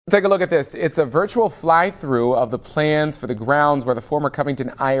Take a look at this. It's a virtual fly-through of the plans for the grounds where the former Covington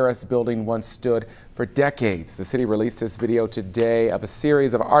IRS building once stood for decades. The city released this video today of a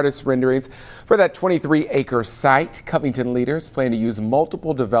series of artist renderings for that 23-acre site. Covington leaders plan to use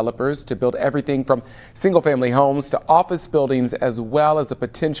multiple developers to build everything from single-family homes to office buildings, as well as a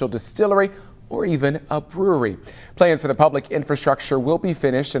potential distillery or even a brewery. Plans for the public infrastructure will be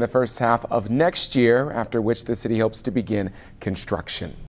finished in the first half of next year, after which the city hopes to begin construction.